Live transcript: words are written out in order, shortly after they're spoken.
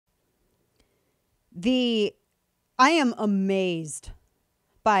I am amazed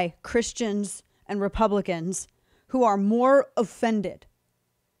by Christians and Republicans who are more offended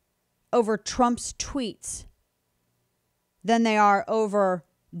over Trump's tweets than they are over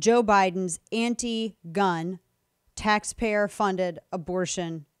Joe Biden's anti-gun, taxpayer-funded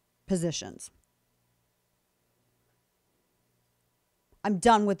abortion positions. I'm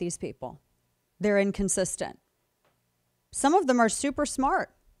done with these people. They're inconsistent. Some of them are super smart,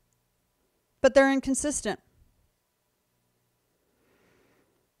 but they're inconsistent.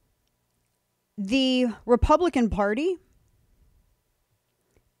 The Republican Party,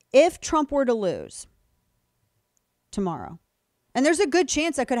 if Trump were to lose tomorrow, and there's a good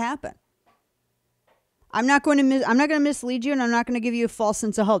chance that could happen. I'm not going to mislead you, and I'm not going to give you a false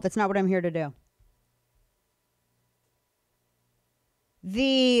sense of hope. That's not what I'm here to do.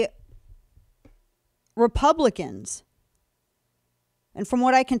 The Republicans, and from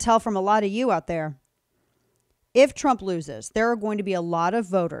what I can tell from a lot of you out there, if Trump loses, there are going to be a lot of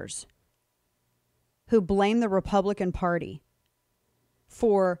voters who blame the Republican Party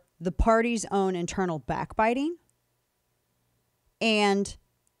for the party's own internal backbiting and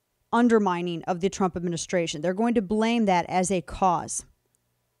undermining of the Trump administration. They're going to blame that as a cause.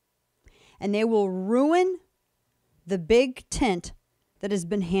 And they will ruin the big tent that has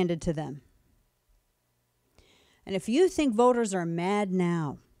been handed to them. And if you think voters are mad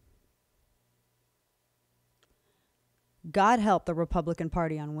now, God help the Republican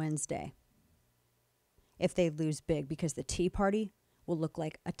Party on Wednesday if they lose big, because the Tea Party will look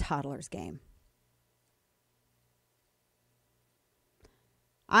like a toddler's game.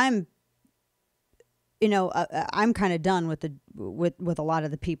 I'm kind of done with a lot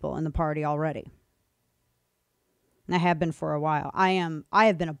of the people in the party already. And I have been for a while. I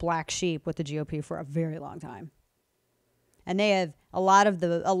have been a black sheep with the GOP for a very long time. And they have a lot of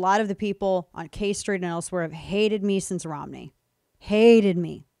the people on K Street and elsewhere have hated me since Romney. Hated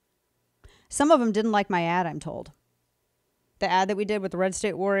me. Some of them didn't like my ad, I'm told. The ad that we did with the Red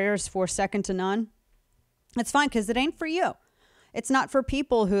State Warriors for second to none. It's fine because it ain't for you. It's not for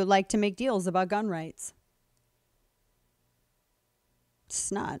people who like to make deals about gun rights. It's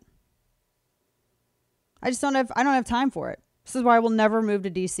not. I don't have time for it. This is why I will never move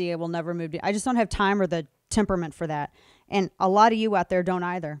to DC. I just don't have time or the temperament for that. And a lot of you out there don't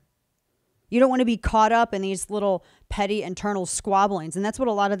either. You don't want to be caught up in these little petty internal squabblings. And that's what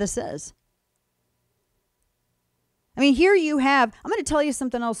a lot of this is. I mean, here you have, I'm going to tell you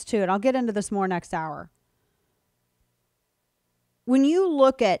something else too, and I'll get into this more next hour. When you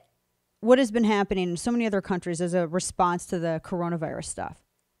look at what has been happening in so many other countries as a response to the coronavirus stuff,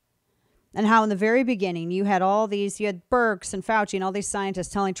 and how in the very beginning you had Birx and Fauci and all these scientists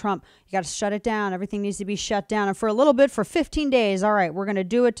telling Trump, you got to shut it down. Everything needs to be shut down. And for a little bit, for 15 days, all right, we're going to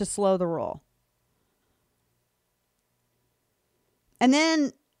do it to slow the roll. And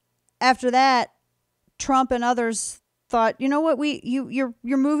then after that, Trump and others thought, you know what, you're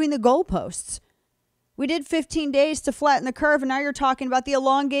moving the goalposts. We did 15 days to flatten the curve, and now you're talking about the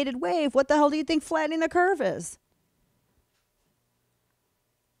elongated wave. What the hell do you think flattening the curve is?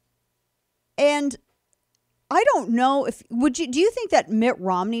 And I don't know do you think that Mitt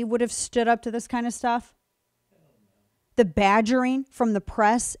Romney would have stood up to this kind of stuff? The badgering from the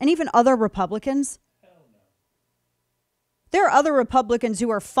press and even other Republicans? There are other Republicans who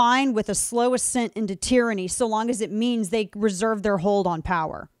are fine with a slow ascent into tyranny so long as it means they reserve their hold on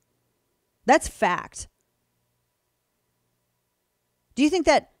power. That's fact. Do you think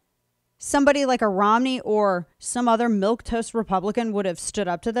that somebody like a Romney or some other milquetoast Republican would have stood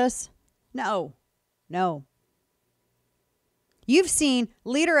up to this? No. You've seen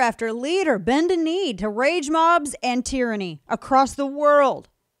leader after leader bend a knee to rage mobs and tyranny across the world.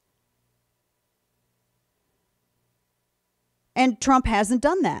 And Trump hasn't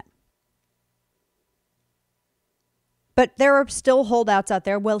done that. But there are still holdouts out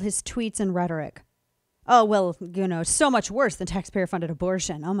there. Well, his tweets and rhetoric. Oh, well, so much worse than taxpayer-funded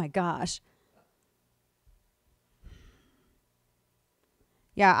abortion. Oh, my gosh.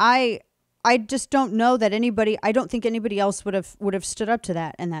 Yeah, I just don't know that I don't think anybody else would have stood up to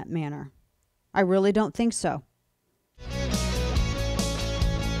that in that manner. I really don't think so.